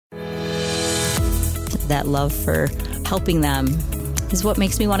that love for helping them is what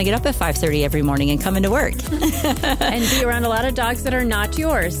makes me want to get up at 5:30 every morning and come into work. And be around a lot of dogs that are not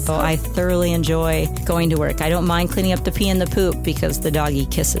yours. So I thoroughly enjoy going to work. I don't mind cleaning up the pee and the poop because the doggy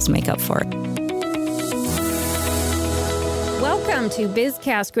kisses make up for it. Welcome to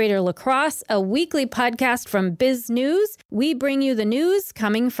BizCast Greater La Crosse, a weekly podcast from Biz News. We bring you the news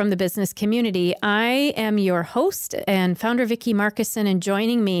coming from the business community. I am your host and founder, Vicki Markison, and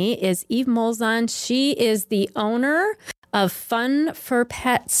joining me is Eve Molzhon. She is the owner of Fun for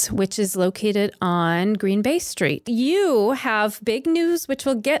Pets, which is located on Green Bay Street. You have big news, which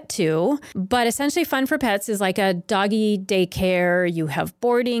we'll get to, but essentially Fun for Pets is like a doggy daycare. You have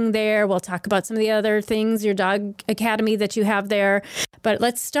boarding there. We'll talk about some of the other things, your dog academy that you have there. But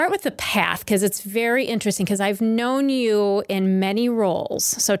let's start with the path, because it's very interesting, because I've known you in many roles.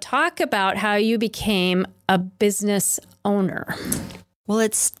 So talk about how you became a business owner. Well,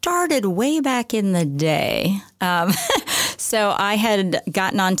 it started way back in the day. So I had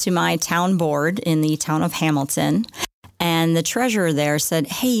gotten onto my town board in the town of Hamilton, and the treasurer there said,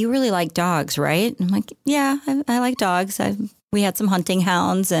 "Hey, you really like dogs, right?" I'm like, "Yeah, I like dogs. We had some hunting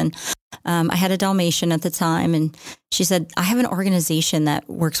hounds, and I had a Dalmatian at the time." And she said, "I have an organization that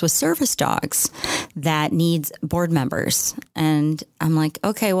works with service dogs that needs board members." And I'm like,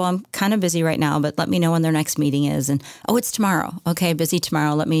 "Okay, well, I'm kind of busy right now, but let me know when their next meeting is." And, "Oh, it's tomorrow." "Okay, busy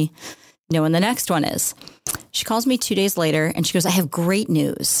tomorrow. Let me know when the next one is." She calls me 2 days later and she goes, "I have great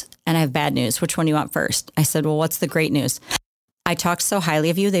news and I have bad news. Which one do you want first?" I said, "Well, what's the great news?" "I talked so highly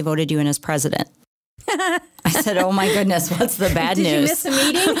of you, they voted you in as president." I said, "Oh my goodness, what's the bad news?" Did you miss a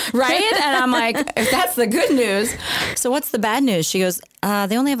meeting? Right? And I'm like, if that's the good news. So what's the bad news? She goes,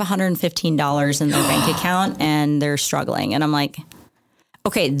 "They only have $115 in their bank account and they're struggling." And I'm like,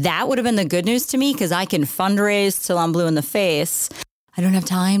 okay, that would have been the good news to me because I can fundraise till I'm blue in the face. I don't have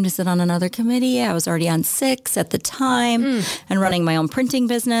time to sit on another committee. I was already on 6 at the time and running my own printing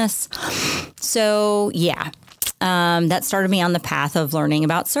business. So yeah. That started me on the path of learning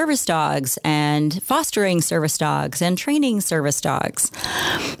about service dogs and fostering service dogs and training service dogs.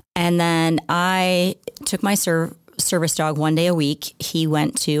 And then I took my service dog one day a week. He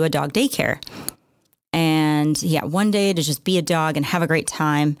went to a dog daycare. And yeah, one day to just be a dog and have a great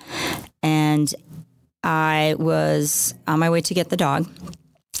time. And I was on my way to get the dog.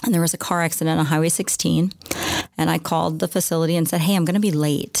 And there was a car accident on Highway 16. And I called the facility and said, "Hey, I'm going to be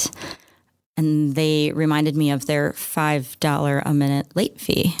late." And they reminded me of their $5 a minute late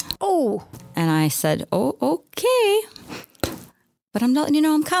fee. Oh. And I said, "Oh, okay. But I'm letting you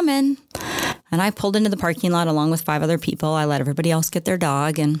know I'm coming." And I pulled into the parking lot along with 5 other people. I let everybody else get their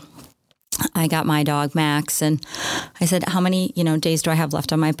dog. And I got my dog, Max. And I said, "How many, days do I have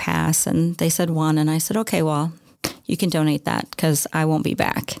left on my pass?" And they said 1. And I said, "Okay, well, you can donate that because I won't be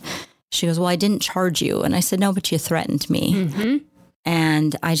back." She goes, "Well, I didn't charge you." And I said, "No, but you threatened me." Mm-hmm.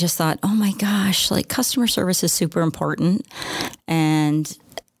 And I just thought, oh my gosh, like customer service is super important. And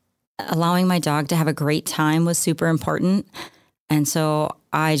allowing my dog to have a great time was super important. And so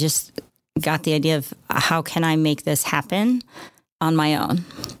I just got the idea of how can I make this happen on my own?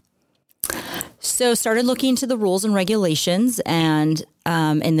 So started looking into the rules and regulations. And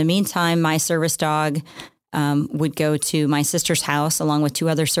in the meantime, my service dog would go to my sister's house along with 2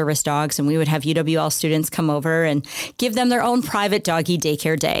 other service dogs, and we would have UWL students come over and give them their own private doggy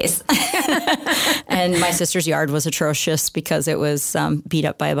daycare days. And my sister's yard was atrocious because it was beat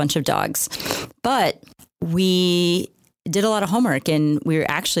up by a bunch of dogs. But we did a lot of homework, and we were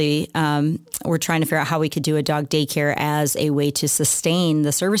actually we're trying to figure out how we could do a dog daycare as a way to sustain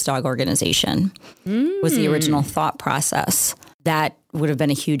the service dog organization. Was the original thought process. That would have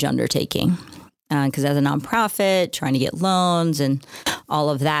been a huge undertaking. Because as a nonprofit, trying to get loans and all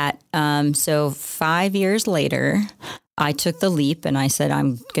of that. So 5 years later, I took the leap and I said,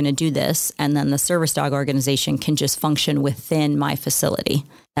 I'm going to do this. And then the service dog organization can just function within my facility.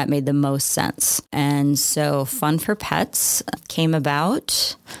 That made the most sense. And so Fun for Pets came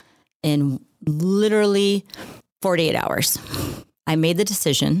about in literally 48 hours. I made the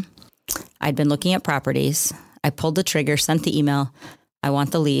decision. I'd been looking at properties. I pulled the trigger, sent the email. I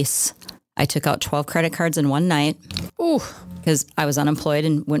want the lease. I took out 12 credit cards in one night because I was unemployed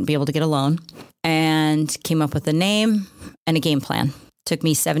and wouldn't be able to get a loan, and came up with a name and a game plan. Took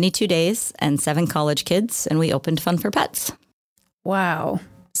me 72 days and 7 college kids, and we opened Fun for Pets. Wow.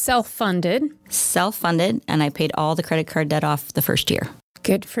 Self-funded. Self-funded, and I paid all the credit card debt off the first year.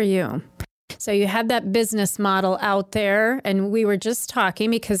 Good for you. So you had that business model out there, and we were just talking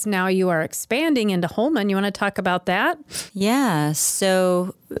because now you are expanding into Holman. You want to talk about that? Yeah.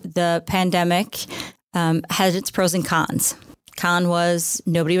 So the pandemic had its pros and cons. con was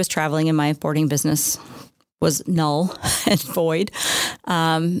nobody was traveling and my boarding business was null and void.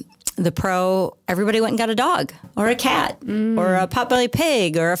 The pro, everybody went and got a dog or a cat or a potbelly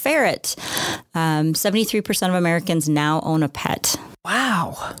pig or a ferret. 73% of Americans now own a pet.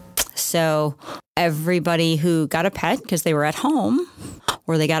 Wow. So everybody who got a pet because they were at home,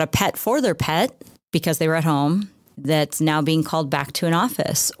 or they got a pet for their pet because they were at home, that's now being called back to an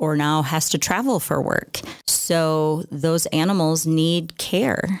office or now has to travel for work. So those animals need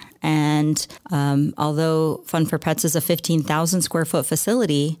care. And although Fun for Pets is a 15,000 square foot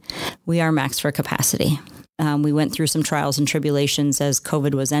facility, we are maxed for capacity. We went through some trials and tribulations as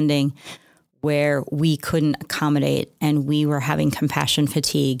COVID was ending, where we couldn't accommodate and we were having compassion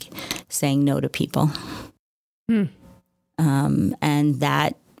fatigue, saying no to people. And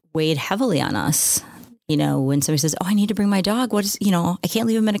that weighed heavily on us. You know, when somebody says, oh, I need to bring my dog, I can't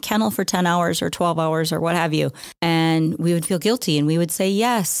leave him in a kennel for 10 hours or 12 hours or what have you. And we would feel guilty and we would say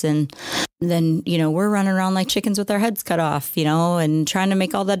yes. And then, we're running around like chickens with our heads cut off, and trying to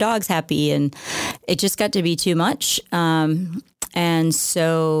make all the dogs happy. And it just got to be too much. And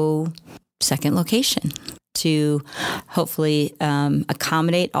so second location to hopefully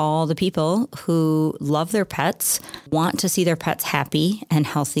accommodate all the people who love their pets, want to see their pets happy and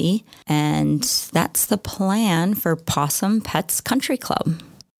healthy. And that's the plan for Possum Pets Country Club.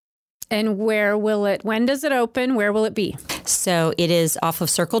 And when does it open? Where will it be? So it is off of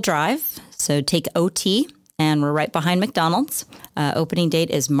Circle Drive. So take OT and we're right behind McDonald's. Opening date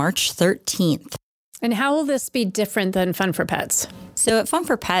is March 13th. And how will this be different than Fun for Pets? So at Fun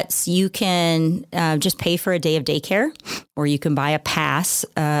for Pets, you can just pay for a day of daycare, or you can buy a pass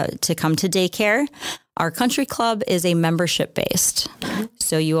to come to daycare. Our country club is a membership based.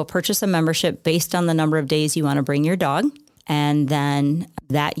 So you will purchase a membership based on the number of days you want to bring your dog. And then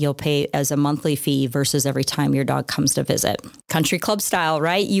that you'll pay as a monthly fee versus every time your dog comes to visit. Country club style,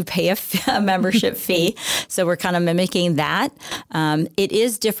 right? You pay a membership fee. So we're kind of mimicking that. It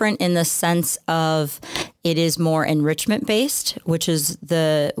is different in the sense of it is more enrichment based, which is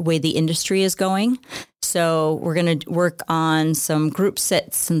the way the industry is going. So we're going to work on some group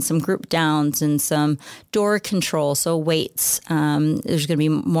sits and some group downs and some door control, so weights. There's going to be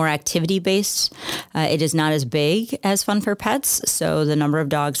more activity based. It is not as big as Fun for Pets, so the number of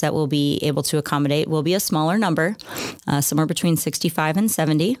dogs that we'll be able to accommodate will be a smaller number, somewhere between 65 and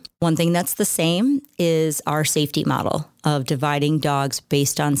 70. One thing that's the same is our safety model of dividing dogs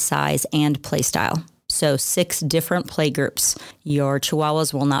based on size and play style. So 6 different play groups. Your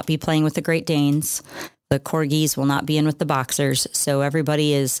Chihuahuas will not be playing with the Great Danes. The Corgis will not be in with the Boxers. So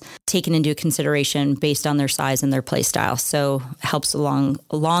everybody is taken into consideration based on their size and their play style. So helps along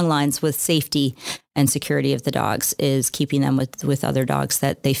lines with safety and security of the dogs is keeping them with other dogs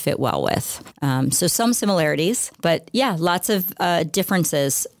that they fit well with. So some similarities, but yeah, lots of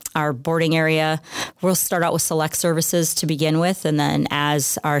differences. Our boarding area, we'll start out with select services to begin with. And then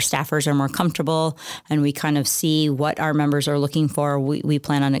as our staffers are more comfortable and we kind of see what our members are looking for, we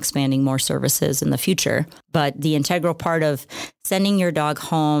plan on expanding more services in the future. But the integral part of sending your dog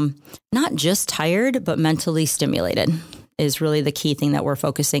home, not just tired, but mentally stimulated, is really the key thing that we're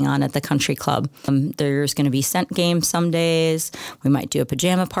focusing on at the country club. There's going to be scent games some days. We might do a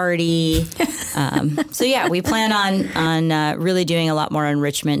pajama party. So yeah, we plan on really doing a lot more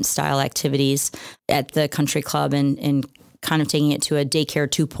enrichment style activities at the country club and kind of taking it to a daycare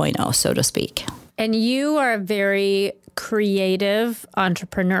 2.0, so to speak. And you are a very creative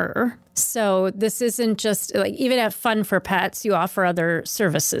entrepreneur. So this isn't just like, even at Fun for Pets, you offer other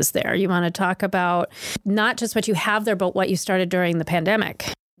services there. You want to talk about not just what you have there, but what you started during the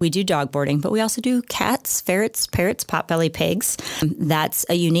pandemic. We do dog boarding, but we also do cats, ferrets, parrots, potbelly pigs. That's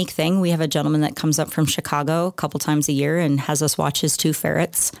a unique thing. We have a gentleman that comes up from Chicago a couple times a year and has us watch his 2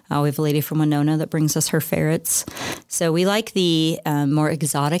 ferrets. We have a lady from Winona that brings us her ferrets. So we like the more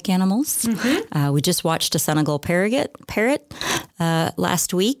exotic animals. Mm-hmm. We just watched a Senegal parrot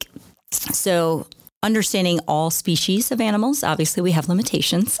last week. So understanding all species of animals, obviously we have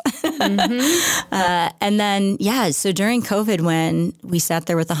limitations. Mm-hmm. And then, so during COVID, when we sat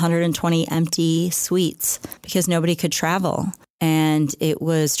there with 120 empty suites because nobody could travel, and it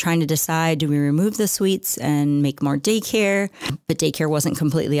was trying to decide, do we remove the suites and make more daycare? But daycare wasn't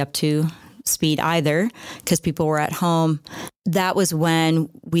completely up to speed either because people were at home. That was when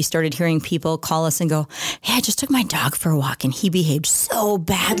we started hearing people call us and go, hey, I just took my dog for a walk and he behaved so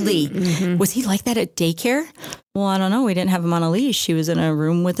badly. Mm-hmm. Was he like that at daycare? Well, I don't know. We didn't have him on a leash. He was in a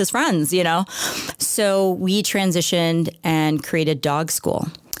room with his friends, So we transitioned and created Dog School.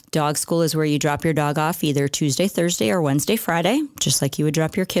 Dog School is where you drop your dog off either Tuesday, Thursday, or Wednesday, Friday, just like you would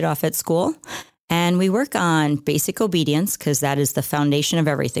drop your kid off at school. And we work on basic obedience because that is the foundation of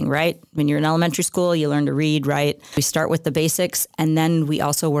everything, right? When you're in elementary school, you learn to read, write. We start with the basics, and then we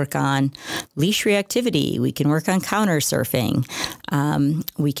also work on leash reactivity. We can work on counter surfing.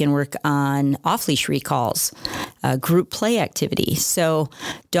 We can work on off-leash recalls, group play activity. So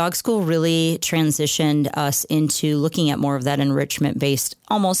dog school really transitioned us into looking at more of that enrichment-based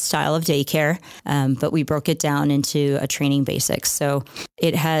almost style of daycare, but we broke it down into a training basics. So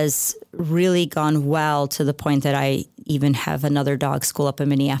it has really gone well to the point that I even have another dog school up in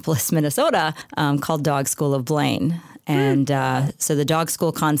Minneapolis, Minnesota, called Dog School of Blaine. And so the dog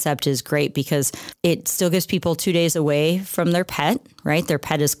school concept is great because it still gives people 2 days away from their pet, right? Their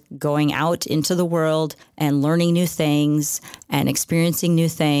pet is going out into the world and learning new things and experiencing new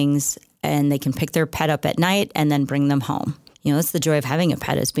things, and they can pick their pet up at night and then bring them home. You know, that's the joy of having a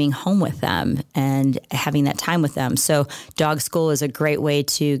pet, is being home with them and having that time with them. So dog school is a great way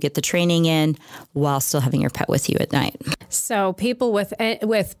to get the training in while still having your pet with you at night. So people with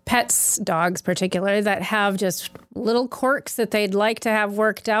pets, dogs particularly, that have just little quirks that they'd like to have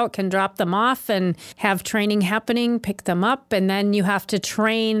worked out can drop them off and have training happening, pick them up, and then you have to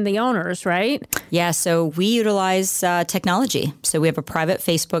train the owners, right? Yeah, so we utilize technology. So we have a private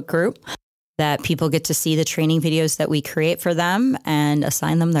Facebook group that people get to see the training videos that we create for them and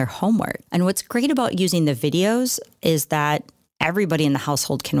assign them their homework. And what's great about using the videos is that everybody in the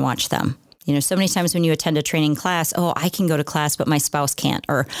household can watch them. You know, so many times when you attend a training class, oh, I can go to class, but my spouse can't.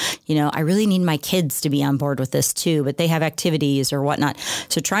 Or, you know, I really need my kids to be on board with this too, but they have activities or whatnot.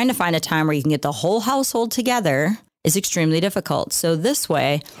 So trying to find a time where you can get the whole household together is extremely difficult. So this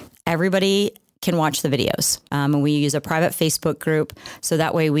way, everybody can watch the videos. And we use a private Facebook group. So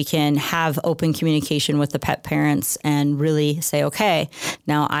that way we can have open communication with the pet parents and really say, okay,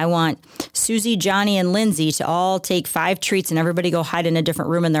 now I want Susie, Johnny, and Lindsay to all take 5 treats and everybody go hide in a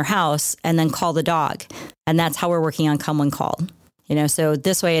different room in their house and then call the dog. And that's how we're working on Come When Called. You know, so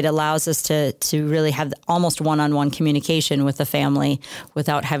this way it allows us to really have almost one-on-one communication with the family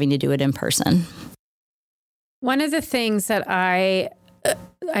without having to do it in person. One of the things that I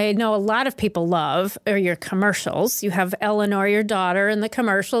know a lot of people love are your commercials. You have Eleanor, your daughter, in the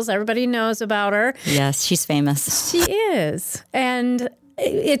commercials. Everybody knows about her. Yes, she's famous. She is. And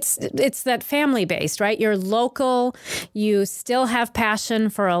it's that family-based, right? You're local. You still have passion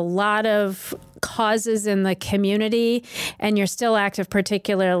for a lot of causes in the community, and you're still active,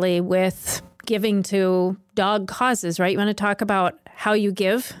 particularly with giving to dog causes, right? You want to talk about how you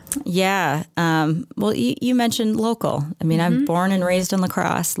give? Yeah. Well, you mentioned local. I mean, I'm born and raised in La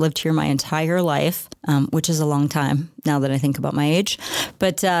Crosse, lived here my entire life, which is a long time now that I think about my age.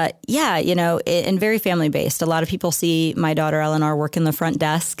 But yeah, you know, and very family based. A lot of people see my daughter Eleanor work in the front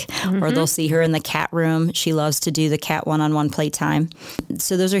desk, or they'll see her in the cat room. She loves to do the cat one-on-one playtime.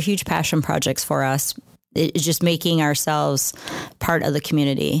 So those are huge passion projects for us. It's just making ourselves part of the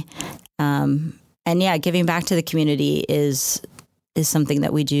community. And yeah, giving back to the community is something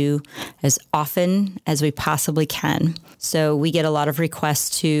that we do as often as we possibly can. So we get a lot of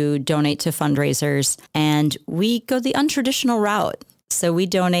requests to donate to fundraisers, and we go the untraditional route. So we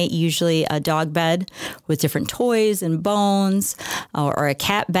donate usually a dog bed with different toys and bones, or a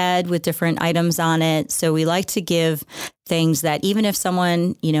cat bed with different items on it. So we like to give things that even if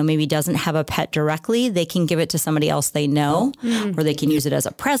someone, you know, maybe doesn't have a pet directly, they can give it to somebody else they know, or they can use it as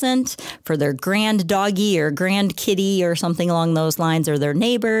a present for their grand doggy or grand kitty or something along those lines, or their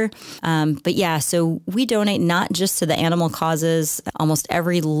neighbor. But yeah, so we donate not just to the animal causes. Almost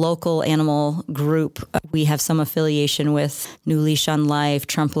every local animal group, we have some affiliation with. New Leash on Life,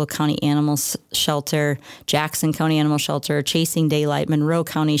 Trumpealo County Animal Shelter, Jackson County Animal Shelter, Chasing Daylight, Monroe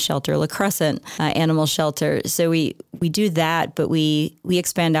County Shelter, La Crescent Animal Shelter. So we do that, but we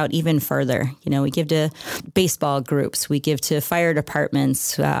expand out even further. You know, we give to baseball groups, we give to fire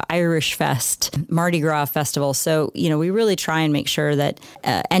departments, Irish Fest, Mardi Gras Festival. So, you know, we really try and make sure that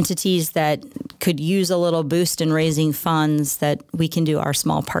entities that could use a little boost in raising funds, that we can do our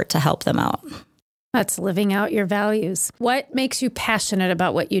small part to help them out. That's living out your values. What makes you passionate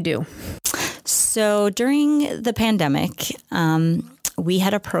about what you do? So during the pandemic, we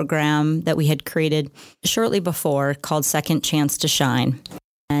had a program that we had created shortly before called Second Chance to Shine.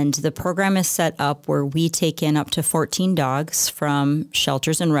 And the program is set up where we take in up to 14 dogs from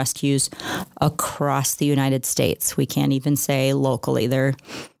shelters and rescues across the United States. We can't even say locally.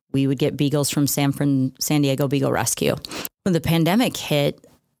 We would get beagles from San Diego Beagle Rescue. When the pandemic hit,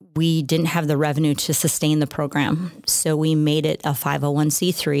 we didn't have the revenue to sustain the program. So we made it a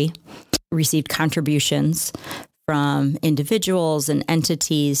 501c3, received contributions from individuals and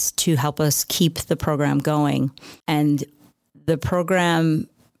entities to help us keep the program going. And the program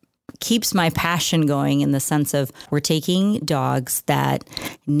keeps my passion going in the sense of we're taking dogs that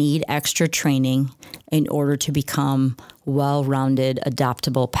need extra training in order to become well-rounded,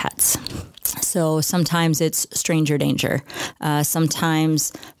 adoptable pets. So sometimes it's stranger danger.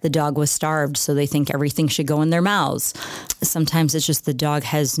 Sometimes the dog was starved, so they think everything should go in their mouths. Sometimes it's just the dog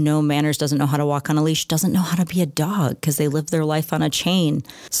has no manners, doesn't know how to walk on a leash, doesn't know how to be a dog because they live their life on a chain.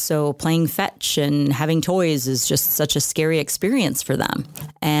 So playing fetch and having toys is just such a scary experience for them.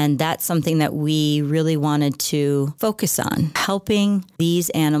 And that's something that we really wanted to focus on, helping these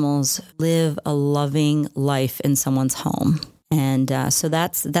animals live a loving life in someone's home. And so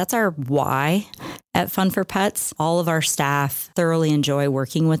that's our why at Fun for Pets. All of our staff thoroughly enjoy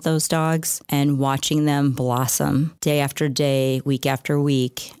working with those dogs and watching them blossom day after day, week after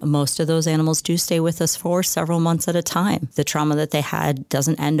week. Most of those animals do stay with us for several months at a time. The trauma that they had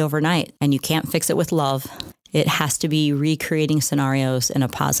doesn't end overnight, and you can't fix it with love. It has to be recreating scenarios in a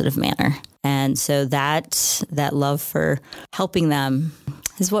positive manner. And so that love for helping them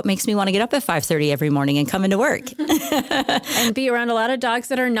is what makes me want to get up at 5:30 every morning and come into work. And be around a lot of dogs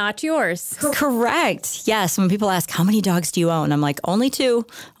that are not yours. Correct. Yes. When people ask, how many dogs do you own? I'm like, only two.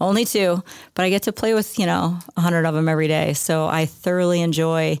 But I get to play with, 100 of them every day. So I thoroughly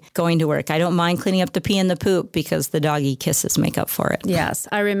enjoy going to work. I don't mind cleaning up the pee and the poop because the doggy kisses make up for it. Yes.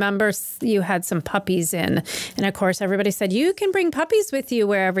 I remember you had some puppies in. And of course, everybody said, you can bring puppies with you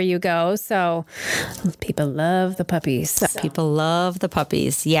wherever you go. So people love the puppies. People love the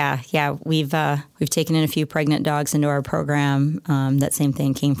puppies. Yeah. We've taken in a few pregnant dogs into our program. That same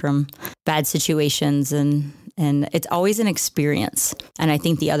thing came from bad situations, and it's always an experience. And I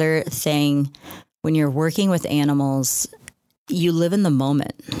think the other thing, when you're working with animals, you live in the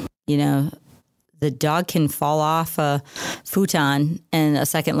moment. The dog can fall off a futon and a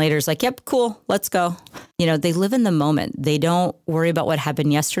second later is like, yep, cool, let's go. They live in the moment. They don't worry about what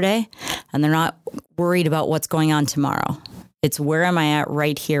happened yesterday, and they're not worried about what's going on tomorrow. It's where am I at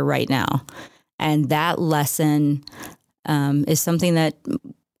right here, right now? And that lesson is something that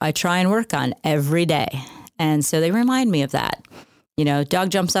I try and work on every day. And so they remind me of that. Dog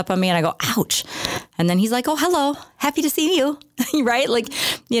jumps up on me and I go, ouch. And then he's like, oh, hello, happy to see you. Right?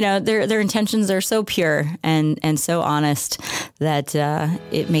 Their intentions are so pure and so honest that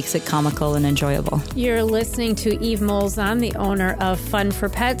it makes it comical and enjoyable. You're listening to Eve Molzhon, the owner of Fun for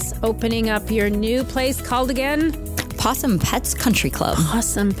Pets, opening up your new place called again? Possum Pets Country Club.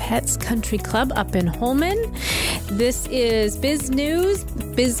 Possum Pets Country Club up in Holman. This is Biz News,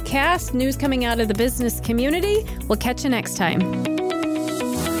 Bizcast, news coming out of the business community. We'll catch you next time.